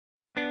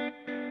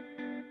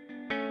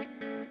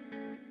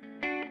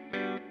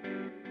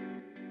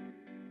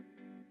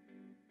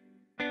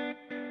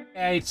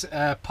It's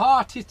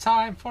party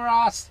time for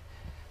us.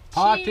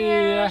 Party.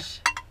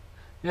 Cheers.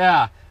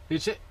 Yeah, we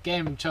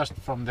came just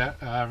from the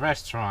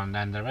restaurant,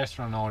 and the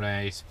restaurant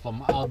owner is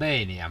from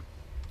Albania.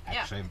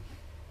 Actually,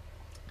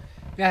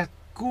 yeah,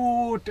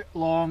 good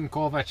long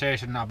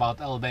conversation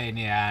about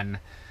Albania, and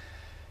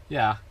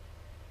yeah,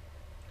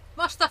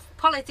 Most of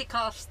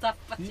political stuff,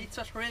 but it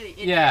was really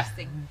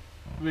interesting.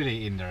 Yeah,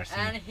 really interesting.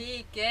 And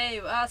he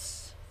gave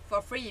us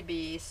for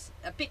freebies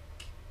a big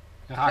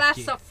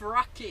Raki. glass of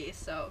raki,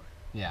 so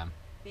Yeah.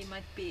 we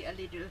might be a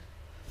little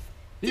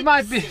You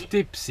might be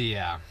tipsy,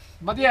 yeah.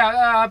 But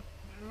yeah,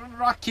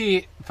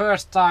 Raki,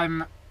 first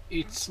time,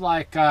 it's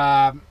like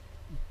a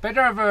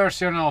better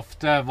version of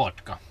the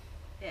vodka.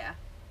 Yeah.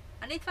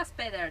 And it was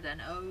better than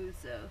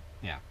Ozo.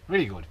 Yeah,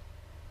 really good.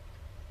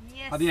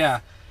 Yes. But yeah,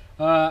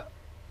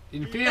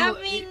 in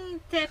Loving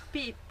the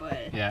people.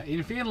 Yeah,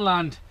 in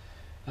Finland,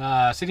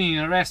 sitting in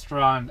a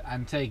restaurant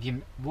and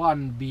taking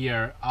one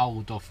beer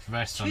out of the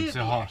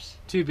restaurant,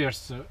 two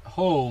beers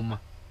home,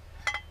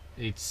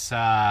 it's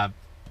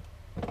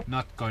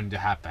not going to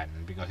happen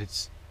because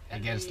it's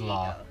against the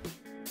law.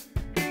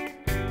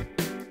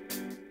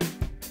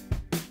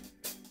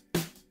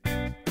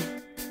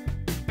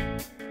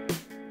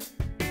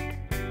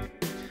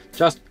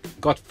 Just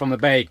got from the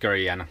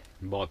bakery and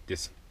bought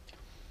this,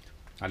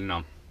 I don't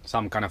know,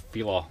 some kind of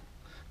phyllo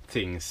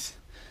things,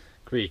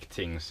 Greek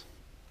things.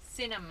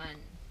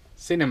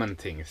 Cinnamon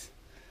things.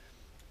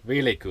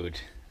 Really good.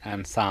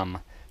 And some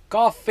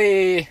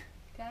coffee.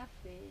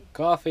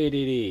 Coffee it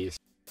is.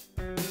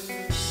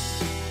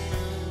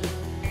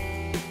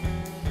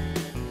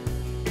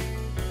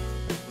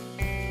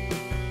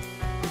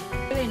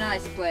 Really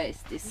nice place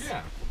this.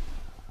 Yeah.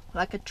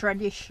 Like a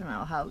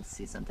traditional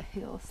houses on the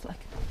hills. Like,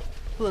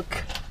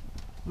 look.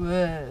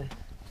 Whoa.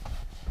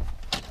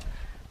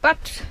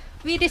 But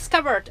we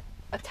discovered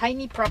a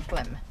tiny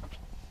problem.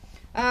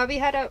 We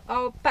had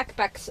our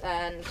backpacks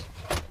and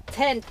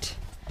tent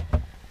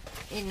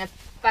in the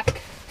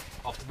back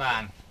Of the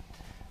van.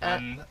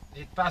 And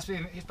it has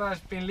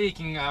been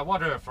leaking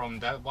water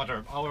from our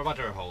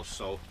water hose,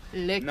 so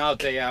Look. now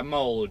they are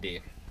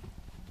moldy.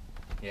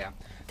 Yeah.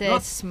 They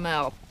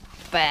smell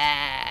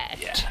bad.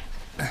 Yeah.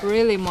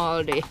 Really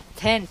moldy.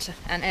 Tent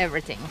and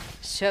everything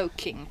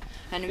soaking.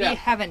 And we Yeah.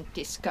 haven't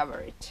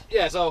discovered it.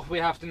 Yeah, so we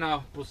have to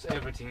now put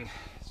everything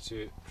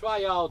to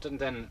dry out and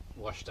then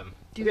wash them.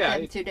 Do Yeah,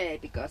 them today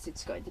because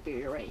it's going to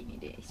be rainy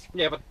days.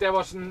 yeah, but there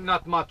was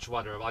not much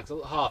water, like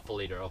half a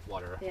liter of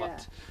water. Yeah.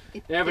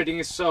 But everything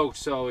is soaked,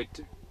 so it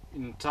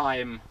in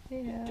time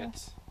Yeah.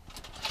 gets.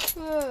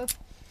 Whoa.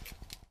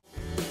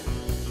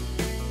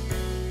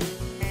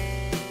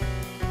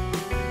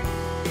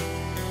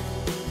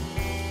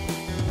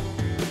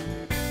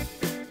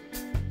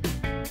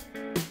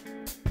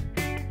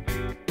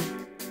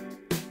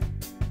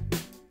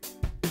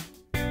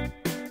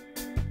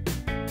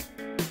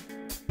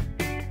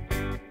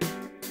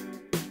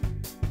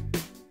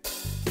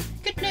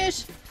 Good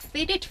news!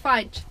 We did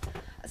find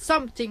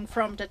something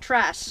from the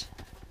trash.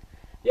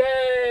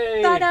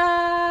 Yay!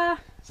 Ta-da!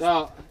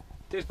 So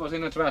this was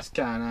in a trash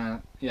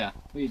can. Yeah,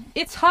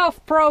 It's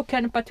half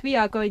broken, but we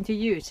are going to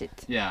use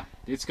it. yeah,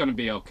 it's gonna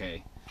be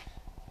okay.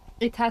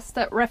 It has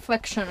the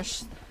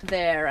reflections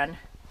there, and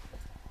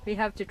we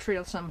have to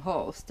drill some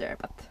holes there,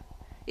 but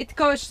it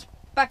goes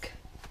back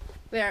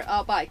where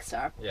our bikes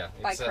are. Yeah,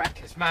 Bike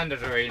rack. it's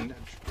mandatory in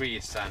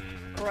Greece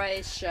and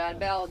Croatia and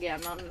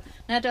Belgium and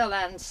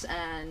Netherlands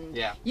and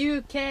Yeah.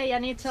 UK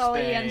and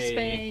Italy and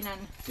Spain. Spain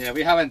and yeah,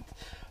 we haven't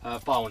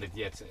found it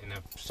yet in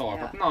a store,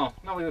 Yeah. but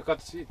no, we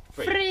got it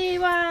free. free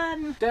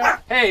one!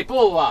 There. Hey,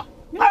 pulla!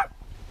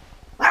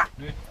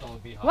 Nyt oli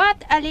viha.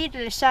 What a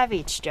little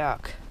savage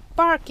dog,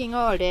 barking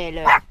all day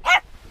long.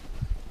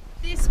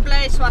 This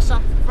place was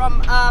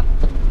from a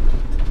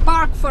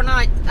Park for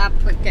Night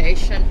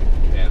application,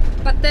 Yeah.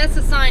 but there's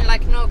a sign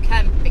like no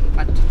camping,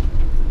 but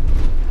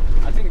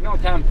I think no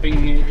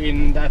camping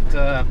in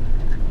that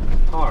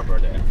harbor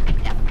there.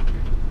 yeah.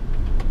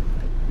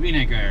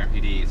 Vinegar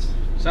it is.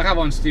 Saka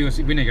wants to use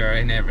vinegar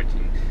in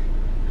everything.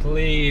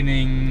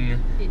 Cleaning,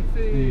 In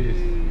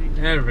food.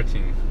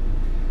 everything.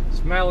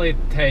 Smell it,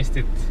 taste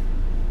it,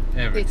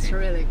 everything. It's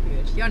really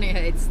good. Joni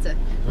hates the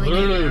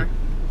vinegar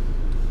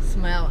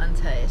smell and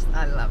taste.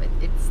 I love it.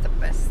 It's the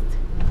best.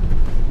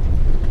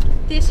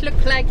 These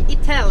look like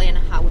Italian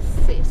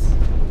houses.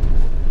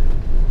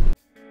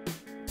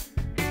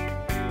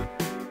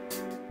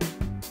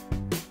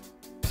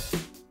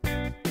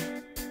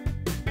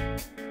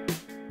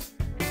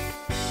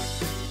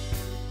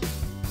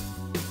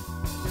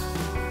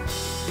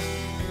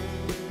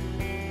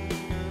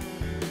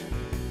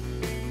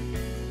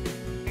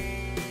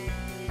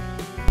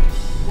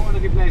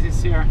 Quality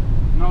places here.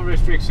 No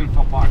restriction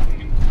for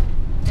parking in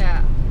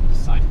Yeah.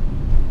 this side.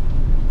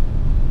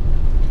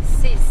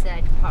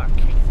 Seaside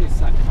parking. This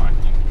side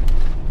parking.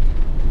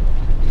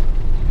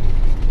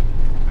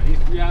 And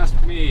if you ask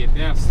me,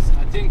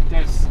 I think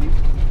there's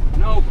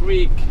no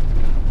Greek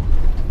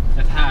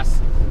that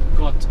has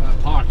got a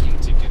parking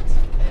ticket.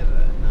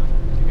 Ever,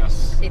 no.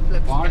 Because It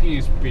looks parking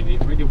is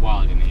pretty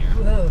wild in here.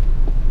 Whoa.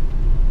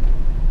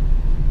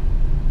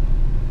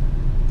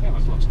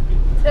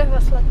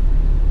 was like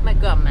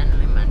mega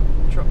manly man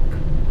truck.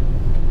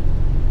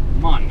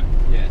 Man,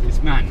 yes,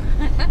 it's man.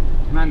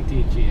 Man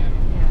TGM.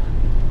 Yeah.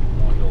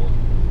 Model.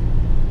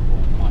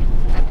 Oh, man.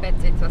 I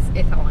bet it was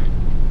Italy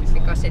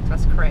because it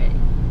was grey.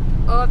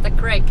 All the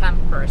grey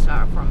campers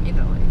are from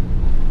Italy.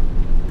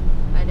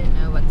 I don't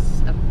know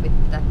what's up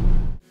with that.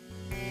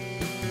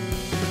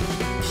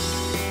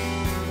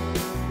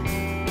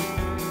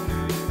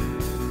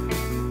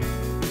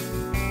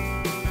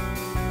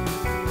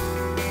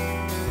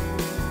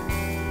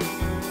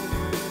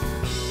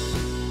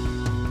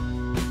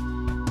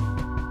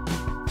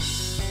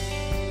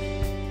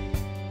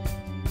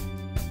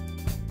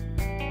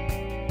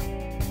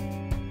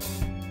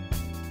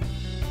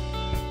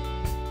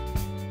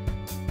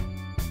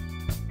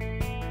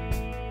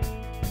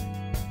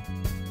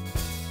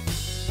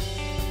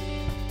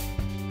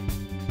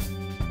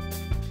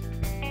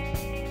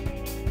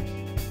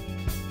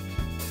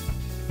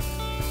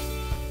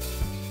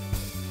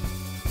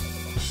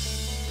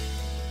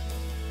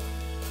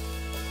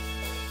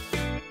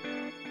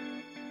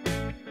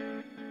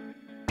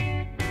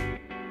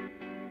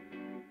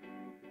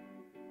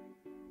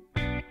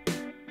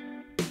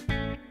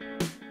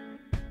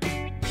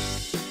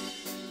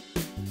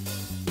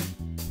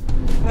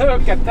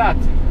 Look at that!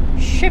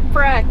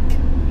 Shipwreck!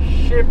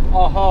 Ship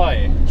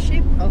ahoy!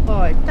 Ship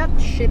ahoy! That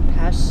ship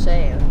has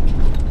sailed.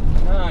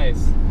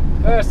 Nice!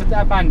 First at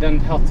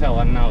abandoned hotel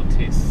and now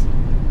this.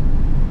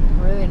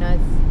 Really nice.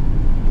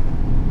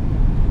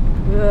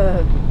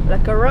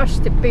 Like a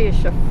rusty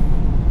piece of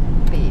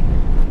beef.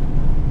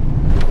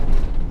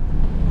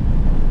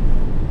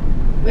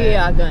 We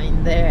are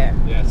going there.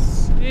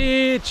 Yes.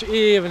 Each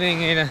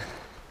evening in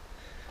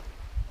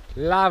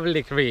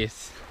lovely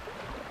Greece.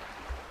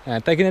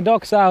 And taking the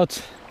dogs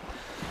out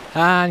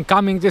and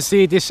coming to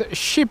see this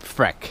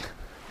shipwreck,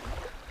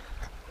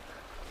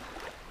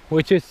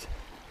 which is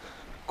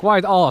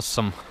quite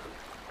awesome.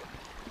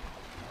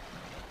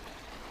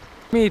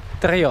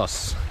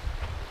 Mitrios.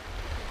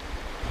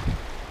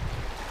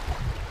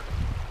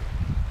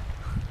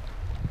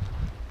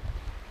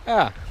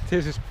 Yeah,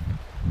 this is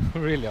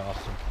really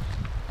awesome.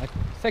 Like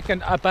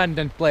second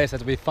abandoned place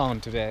that we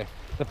found today.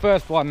 The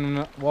first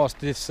one was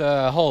this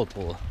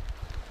hotel.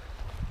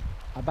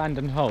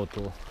 Abandoned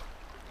hotel.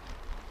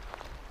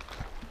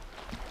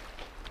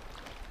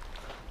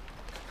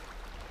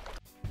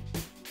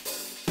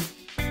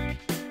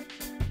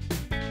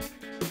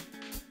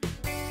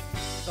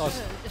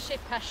 The ship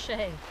has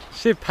sailed.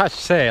 Ship has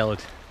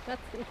sailed.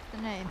 That's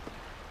the name.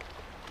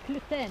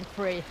 Gluten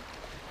free.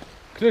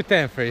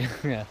 Gluten free,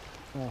 yeah.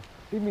 Oh,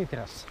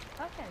 Dimitrios.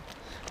 Okay.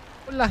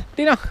 Hola,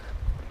 Dino.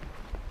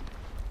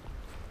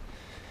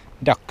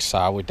 Ducks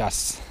are with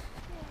us.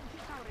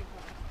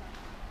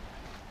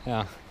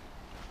 Yeah.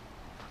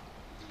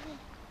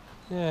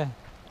 Yeah.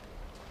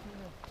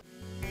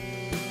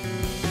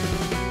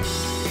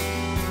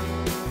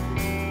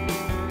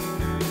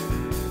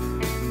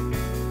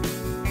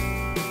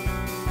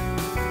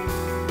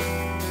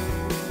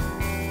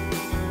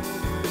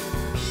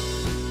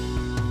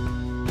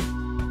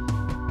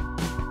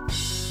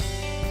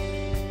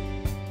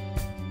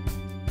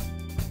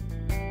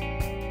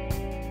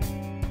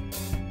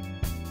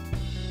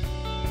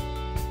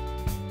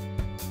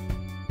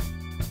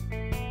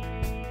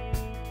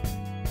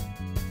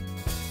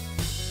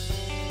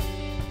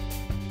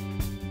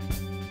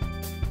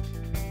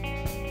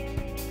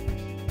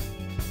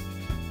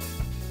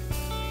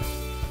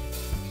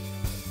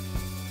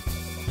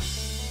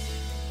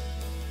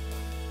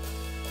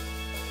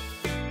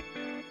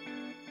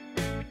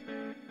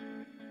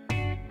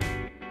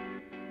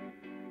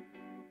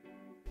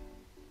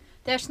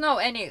 There's no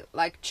any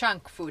like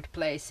junk food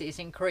places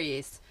in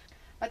Greece,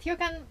 but you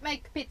can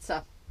make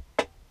pizza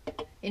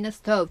in a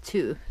stove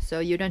too, so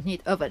you don't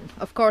need oven.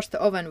 Of course the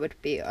oven would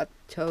be a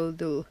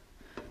total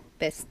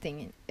best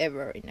thing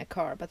ever in a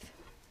car, but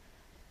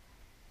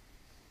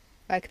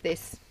like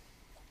this.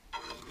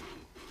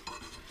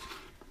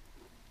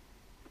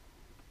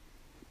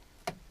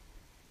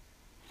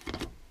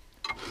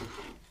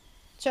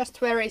 Just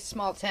very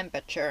small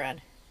temperature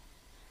and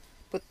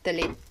put the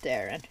lid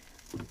there and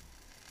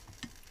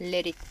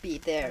let it be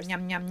there.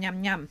 Yum yum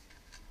yum yum.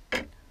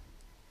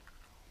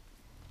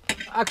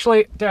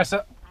 Actually, there's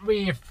a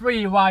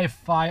free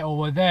Wi-Fi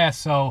over there,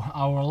 so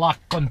our luck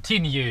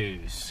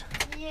continues.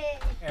 Yay!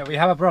 Yeah, we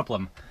have a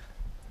problem.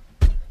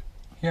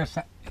 Here's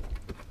a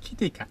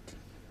kitty cat.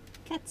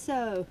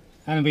 Catso!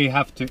 And we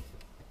have to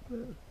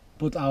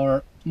put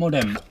our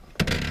modem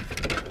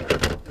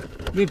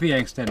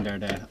VPN extender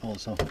there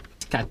also.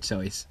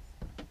 Catso is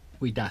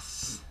with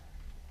us.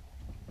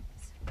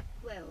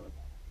 Well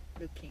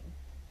looking.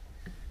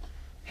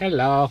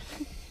 Hello.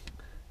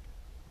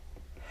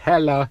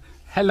 Hello.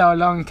 Hello,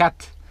 long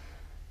cat.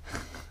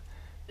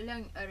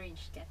 Long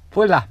orange cat.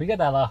 Pulla, mikä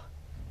täällä on?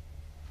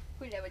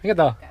 Mikä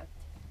tää on?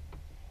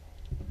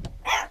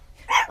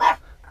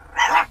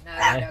 No,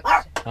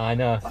 dogs. I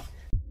know.